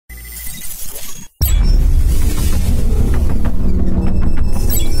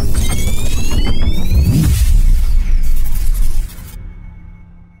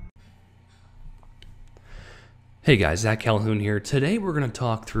Hey guys, Zach Calhoun here. Today we're going to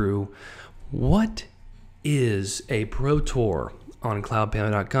talk through what is a Pro Tour on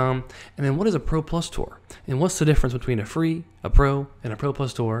CloudPano.com, and then what is a Pro Plus Tour, and what's the difference between a free, a Pro, and a Pro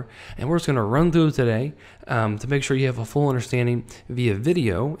Plus Tour. And we're just going to run through today to make sure you have a full understanding via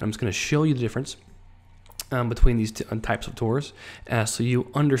video. I'm just going to show you the difference between these two types of tours, so you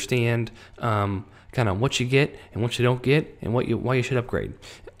understand kind of what you get and what you don't get, and why you should upgrade.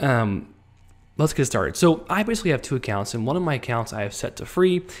 Let's get started. So I basically have two accounts, and one of my accounts I have set to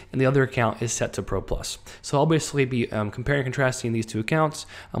free, and the other account is set to Pro Plus. So I'll basically be comparing and contrasting these two accounts.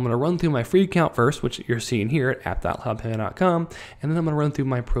 I'm going to run through my free account first, which you're seeing here at app.cloudpano.com, and then I'm going to run through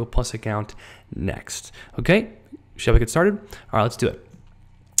my Pro Plus account next. Okay, shall we get started? All right, let's do it.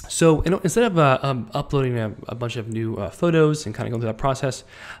 So instead of uploading a bunch of new photos and kind of going through that process,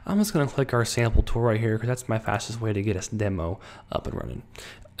 I'm just going to click our sample tour right here because that's my fastest way to get a demo up and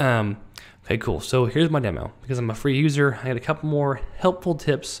running. Okay, cool. So here's my demo. Because I'm a free user, I had a couple more helpful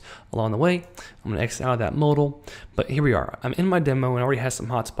tips along the way. I'm going to exit out of that modal. But here we are. I'm in my demo and I already have some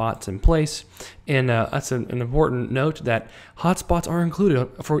hotspots in place. And that's an important note that hotspots are included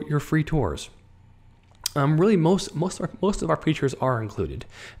for your free tours. Really, most of our features are included.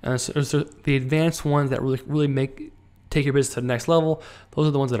 So the advanced ones that really take your business to the next level, those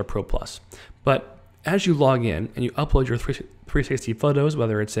are the ones that are Pro Plus. But as you log in and you upload your 360 photos,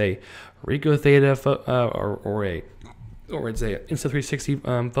 whether it's a Ricoh Theta or it's a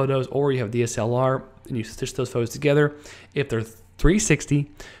Insta360 photos, or you have DSLR and you stitch those photos together, if they're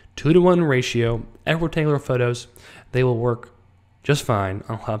 360, 2:1 ratio, rectangular photos, they will work just fine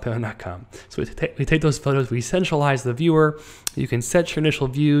on CloudPano.com. So we take those photos, we centralize the viewer. You can set your initial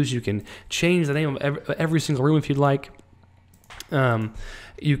views. You can change the name of every single room if you'd like.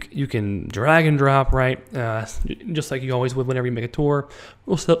 You can drag and drop, right? Just like you always would whenever you make a tour.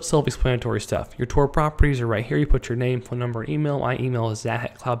 Well, self-explanatory stuff. Your tour properties are right here. You put your name, phone number, and email. My email is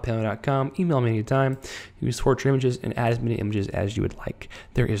zach@cloudpano.com. Email me anytime. You can sort your images and add as many images as you would like.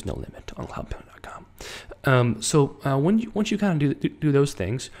 There is no limit on CloudPano.com. Once you kind of do those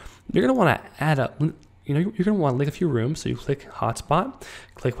things, you're going to want to add up. You're going to want to link a few rooms. So you click hotspot,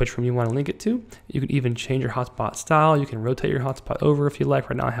 click which room you want to link it to. You can even change your hotspot style. You can rotate your hotspot over if you like.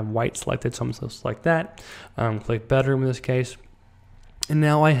 Right now I have white selected, so I'm going to select that. Click bedroom in this case. And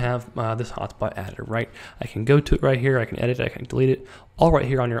now I have this hotspot added, right? I can go to it right here. I can edit it. I can delete it. All right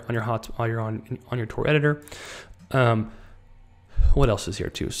here on your hotspot, while you're on your tour editor. What else is here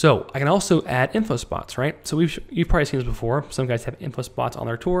too? So I can also add info spots, right? So you've probably seen this before. Some guys have info spots on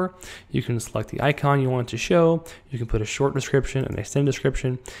their tour. You can select the icon you want to show. You can put a short description, an extended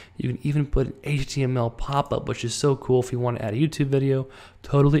description. You can even put an HTML pop-up, which is so cool if you want to add a YouTube video,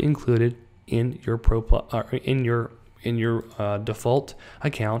 totally included in your in your default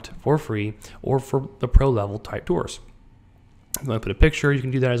account for free or for the pro level type tours. If you want to put a picture, you can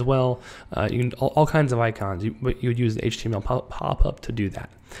do that as well. You can all kinds of icons, but you would use the HTML pop-up to do that.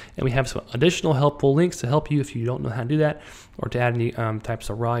 And we have some additional helpful links to help you if you don't know how to do that, or to add any types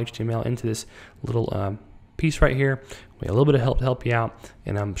of raw HTML into this little piece right here. We have a little bit of help to help you out,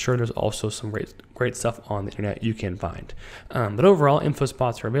 and I'm sure there's also some great stuff on the internet you can find. But overall, info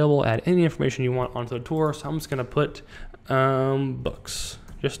spots are available. Add any information you want onto the tour. So I'm just going to put books,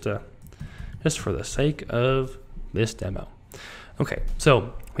 just for the sake of this demo. Okay,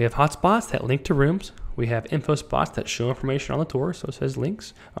 so we have hotspots that link to rooms. We have info spots that show information on the tour, so it says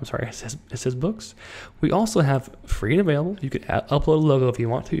links. I'm sorry, it says books. We also have free and available. You could upload a logo if you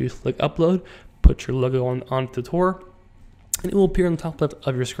want to. You just click upload, put your logo onto the tour, and it will appear on the top left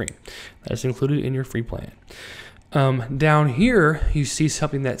of your screen. That's included in your free plan. Down here, you see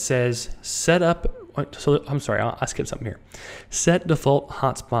something that says set up. So I'm sorry, I skipped something here. Set default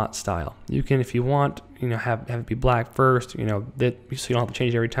hotspot style. You can, if you want, have it be black first, so you don't have to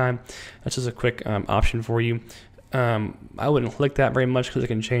change it every time. That's just a quick option for you. I wouldn't click that very much because it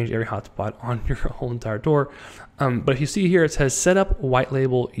can change every hotspot on your whole entire tour. But if you see here, it says set up white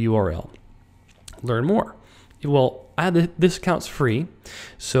label URL. Learn more. Well, this account's free,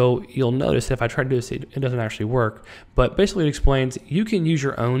 so you'll notice if I try to do this, it doesn't actually work. But basically, it explains you can use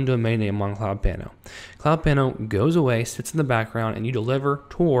your own domain name on CloudPano. CloudPano goes away, sits in the background, and you deliver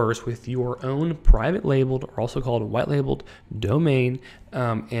tours with your own private labeled, or also called white labeled, domain.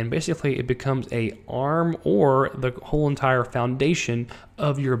 And basically, it becomes a arm or the whole entire foundation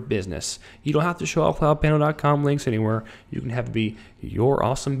of your business. You don't have to show off CloudPano.com links anywhere. You can have it be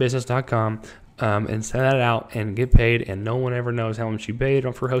yourawesomebusiness.com. And send that out and get paid, and no one ever knows how much you paid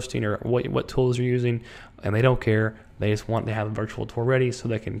for hosting or what tools you're using, and they don't care. They just want to have a virtual tour ready so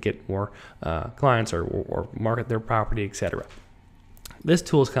they can get more clients or market their property, etc. This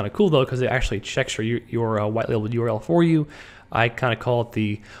tool is kind of cool though, because it actually checks your white labeled URL for you. I kind of call it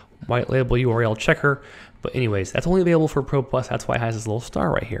the white label URL checker. But anyways, that's only available for Pro Plus. That's why it has this little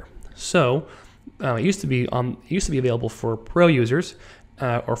star right here. So it used to be available for Pro users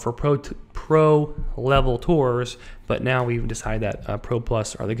or for Pro level tours. But now we've decided that Pro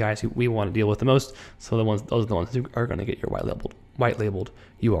Plus are the guys who we want to deal with the most. So those are the ones who are going to get your white labeled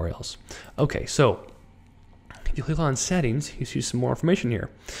URLs. Okay, so if you click on settings, you see some more information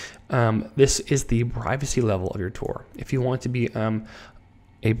here. This is the privacy level of your tour. If you want it to be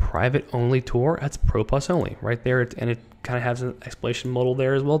a private only tour, that's Pro Plus only right there. And it kind of has an explanation modal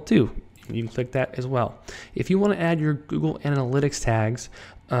there as well too. You can click that as well. If you want to add your Google Analytics tags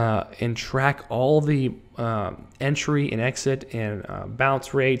and track all the entry and exit and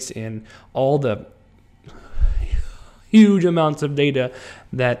bounce rates and all the huge amounts of data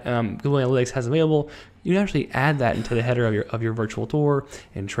that Google Analytics has available, you can actually add that into the header of your virtual tour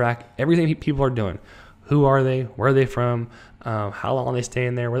and track everything people are doing. Who are they? Where are they from? How long are they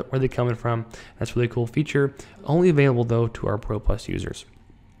staying there? Where are they coming from? That's a really cool feature. Only available though to our Pro Plus users.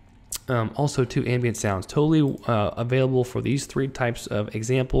 Also to Ambient Sounds, totally available for these 3 types of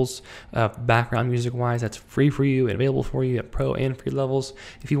examples of background music wise. That's free for you and available for you at Pro and free levels.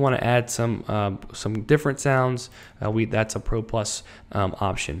 If you want to add some different sounds, that's a Pro Plus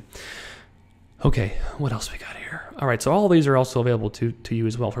option. Okay, what else we got here? All right, so all of these are also available to you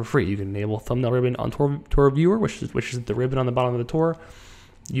as well for free. You can enable thumbnail ribbon on tour viewer, which is the ribbon on the bottom of the tour.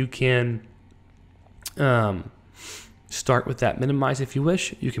 You can start with that minimize if you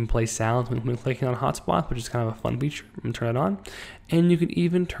wish. You can play sounds when clicking on Hotspot, which is kind of a fun feature. I'm gonna turn it on. And you can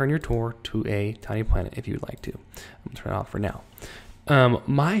even turn your tour to a tiny planet if you'd like to. I'm gonna turn it off for now.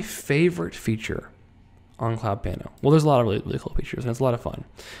 My favorite feature on CloudPano. Well, there's a lot of really cool features, and it's a lot of fun.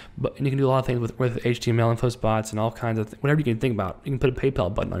 And you can do a lot of things with HTML info spots and all kinds of whatever you can think about. You can put a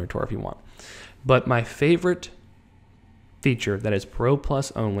PayPal button on your tour if you want. But my favorite feature that is Pro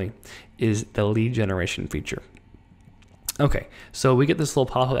Plus only is the lead generation feature. Okay, so we get this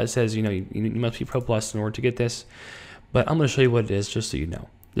little pop-up that says, you must be Pro Plus in order to get this. But I'm going to show you what it is just so you know.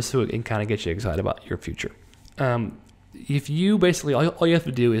 Just so it can kind of get you excited about your future. If you basically, all you have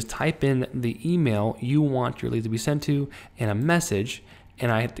to do is type in the email you want your lead to be sent to and a message, and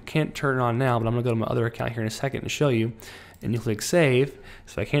I can't turn it on now, but I'm gonna go to my other account here in a second to show you, and you click save.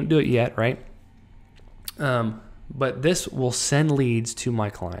 So I can't do it yet, right? But this will send leads to my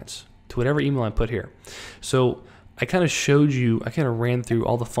clients, to whatever email I put here. So I kind of ran through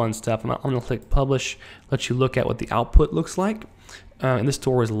all the fun stuff. I'm gonna click publish, let you look at what the output looks like. And this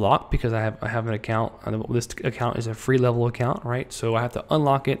tour is locked because I have an account. This account is a free level account, right? So I have to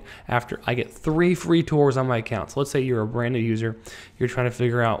unlock it after I get 3 free tours on my account. So let's say you're a brand new user, you're trying to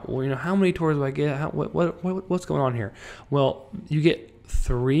figure out, well, how many tours do I get? What's going on here? Well, you get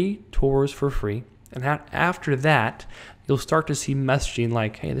 3 tours for free, and after that, you'll start to see messaging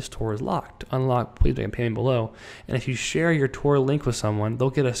like, hey, this tour is locked. Unlock, please make a payment below. And if you share your tour link with someone,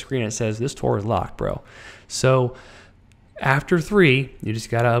 they'll get a screen that says, this tour is locked, bro. So after 3, you just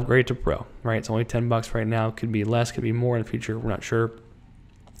got to upgrade to Pro, right? It's only $10 right now. Could be less, could be more in the future. We're not sure.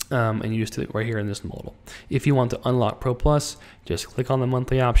 And you just do it right here in this modal. If you want to unlock Pro Plus, just click on the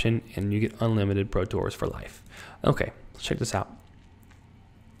monthly option and you get unlimited Pro Tours for life. Okay, let's check this out.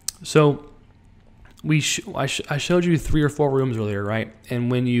 So I showed you 3 or 4 rooms earlier, right? And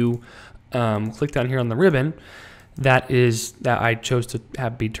when you click down here on the ribbon, that I chose to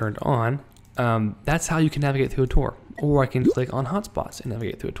have be turned on. That's how you can navigate through a tour. Or I can click on hotspots and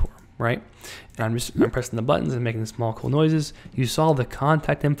navigate through a tour, right? And I'm pressing the buttons and making small cool noises. You saw the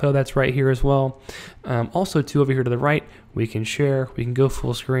contact info that's right here as well. Also, too, over here to the right, we can share, we can go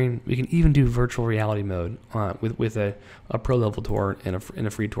full screen, we can even do virtual reality mode with a pro level tour and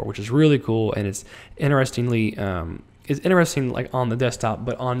a free tour, which is really cool. And it's interesting like on the desktop,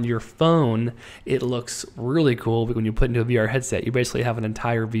 but on your phone it looks really cool. When you put into a VR headset, you basically have an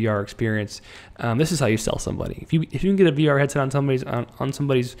entire VR experience. This is how you sell somebody. If you can get a VR headset on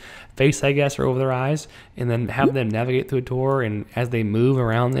somebody's face, I guess, or over their eyes, and then have them navigate through a tour, and as they move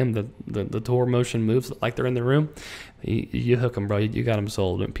around them, the tour motion moves like they're in the room. You hook them, bro. You got them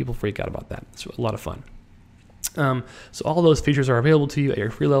sold. And people freak out about that. It's a lot of fun. So all those features are available to you at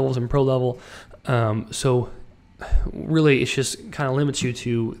your free levels and pro level. So really, it's just kind of limits you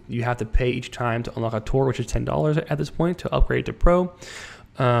to, you have to pay each time to unlock a tour, which is $10 at this point to upgrade to Pro.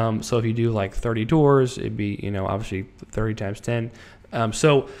 So if you do like 30 tours, it'd be, obviously 30 times 10.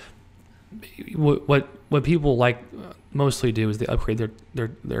 So what people like mostly do is they upgrade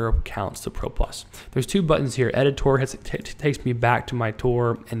their accounts to Pro Plus. There's 2 buttons here. Edit tour takes me back to my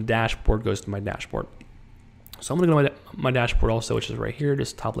tour, and dashboard goes to my dashboard. So I'm gonna go my dashboard also, which is right here,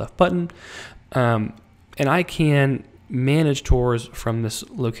 just top left button. And I can manage tours from this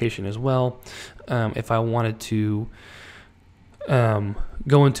location as well. If I wanted to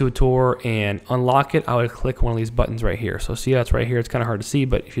go into a tour and unlock it, I would click one of these buttons right here. So see how it's right here. It's kind of hard to see,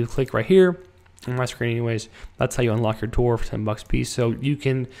 but if you click right here on my screen anyways, that's how you unlock your tour for 10 bucks a piece. So you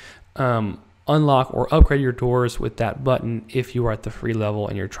can unlock or upgrade your tours with that button if you are at the free level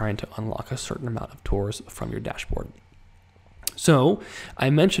and you're trying to unlock a certain amount of tours from your dashboard. So I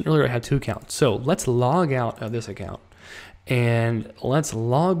mentioned earlier I have 2 accounts. So let's log out of this account and let's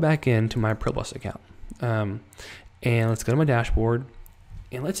log back into my Pro Plus account. And let's go to my dashboard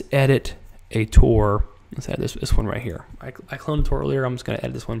and let's edit a tour. Let's add this one right here. I cloned a tour earlier. I'm just going to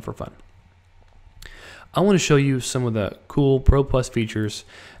edit this one for fun. I want to show you some of the cool Pro Plus features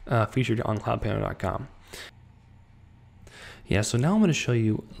featured on CloudPano.com. Yeah, so now I'm going to show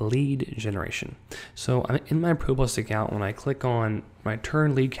you lead generation. So I'm in my Pro Plus account. When I click on my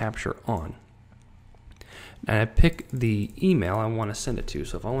turn lead capture on, and I pick the email I want to send it to.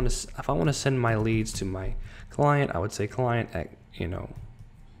 So if I want to send my leads to my client, I would say client at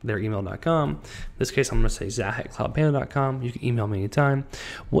their email.com. In this case, I'm going to say zach@cloudpano.com. You can email me anytime.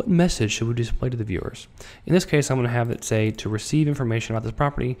 What message should we display to the viewers? In this case, I'm going to have it say, to receive information about this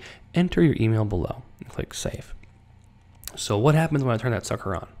property, enter your email below. And click save. So what happens when I turn that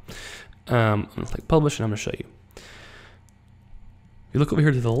sucker on? I'm going to click publish and I'm going to show you. You look over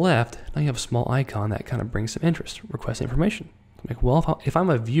here to the left, now you have a small icon that kind of brings some interest. Request information. Like, well, if I'm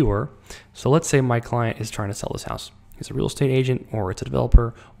a viewer, so let's say my client is trying to sell this house. He's a real estate agent, or it's a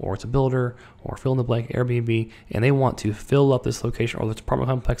developer, or it's a builder, or fill in the blank Airbnb, and they want to fill up this location or this apartment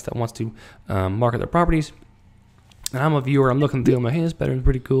complex that wants to market their properties. And I'm a viewer, I'm looking through, I'm like, hey, this bedroom's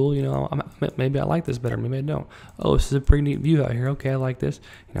pretty cool, maybe I like this better, maybe I don't. Oh, this is a pretty neat view out here, okay, I like this.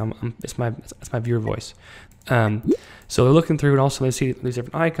 It's my viewer voice. So they're looking through and also they see these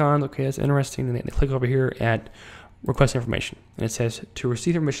different icons, okay, that's interesting, and they click over here at request information. And it says, to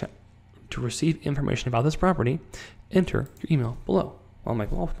receive information about this property, enter your email below. Well, I'm like,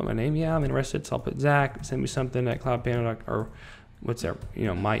 well, I'll put my name, yeah, I'm interested, so I'll put Zach, send me something at CloudPano, or what's that,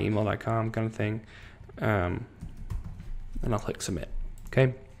 myemail.com kind of thing. And I'll click submit,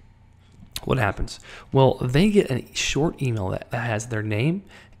 okay? What happens? Well, they get a short email that has their name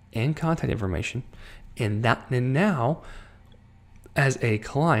and contact information, and now, as a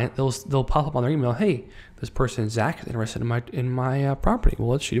client, they'll pop up on their email, hey, this person, Zach, is interested in my property. Well,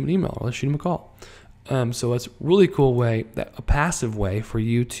 let's shoot him an email, or let's shoot him a call. So it's a really cool way, a passive way for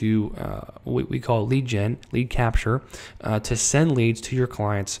you to, what we call lead capture, to send leads to your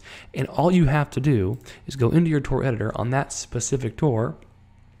clients. And all you have to do is go into your tour editor on that specific tour,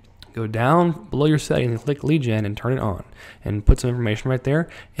 go down below your setting and click lead gen and turn it on and put some information right there.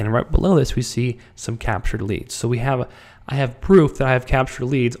 And right below this, we see some captured leads. So I have proof that I have captured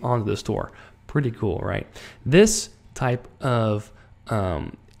leads onto this tour. Pretty cool, right? This type of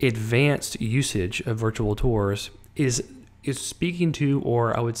advanced usage of virtual tours is speaking to,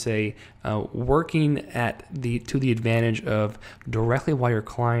 or I would say working to the advantage of directly why your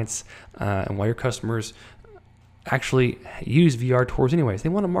clients and why your customers actually use VR tours anyways. They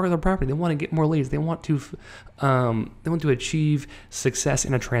want to market their property. They want to get more leads. They want to achieve success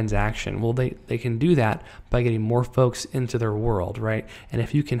in a transaction. Well, they can do that by getting more folks into their world, right? And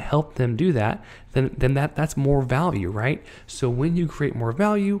if you can help them do that, then that's more value, right? So when you create more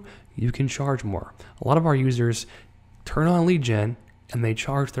value, you can charge more. A lot of our users turn on lead gen and they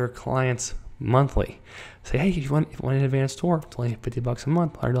charge their clients monthly. Say, hey, if you want an advanced tour, it's only $50 a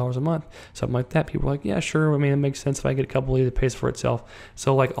month, $100 a month, something like that. People are like, yeah, sure. I mean, it makes sense if I get a couple leads, it pays for itself.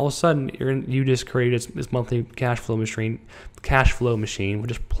 So like all of a sudden, you just created this monthly cash flow machine. We're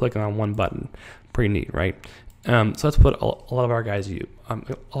just clicking on one button. Pretty neat, right? So that's what a lot of our guys use. A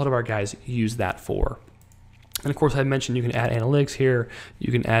lot of our guys use that for. And of course, I mentioned you can add analytics here.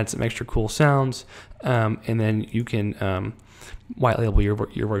 You can add some extra cool sounds, and then you can white label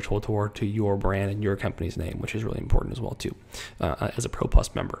your virtual tour to your brand and your company's name, which is really important as well too, as a Pro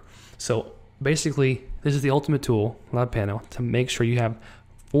Plus member. So basically, this is the ultimate tool, CloudPano, to make sure you have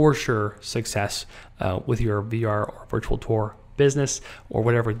for sure success with your VR or virtual tour business or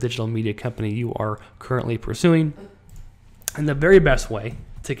whatever digital media company you are currently pursuing. And the very best way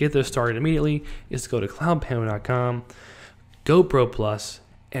to get this started immediately is to go to CloudPano.com, go Pro Plus,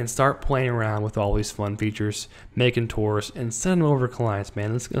 and start playing around with all these fun features, making tours, and send them over to clients,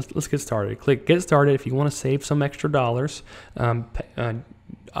 man. Let's get started. Click Get Started if you want to save some extra dollars.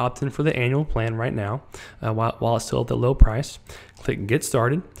 Opt in for the annual plan right now while it's still at the low price. Click Get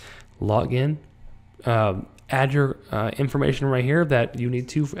Started, log in, add your information right here that you need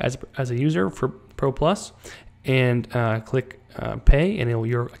to as a user for Pro Plus, and click pay, and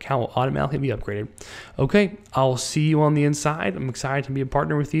your account will automatically be upgraded. Okay, I'll see you on the inside. I'm excited to be a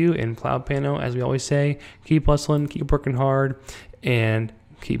partner with you in CloudPano. As we always say, keep hustling, keep working hard, and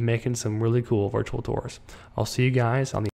keep making some really cool virtual tours. I'll see you guys on the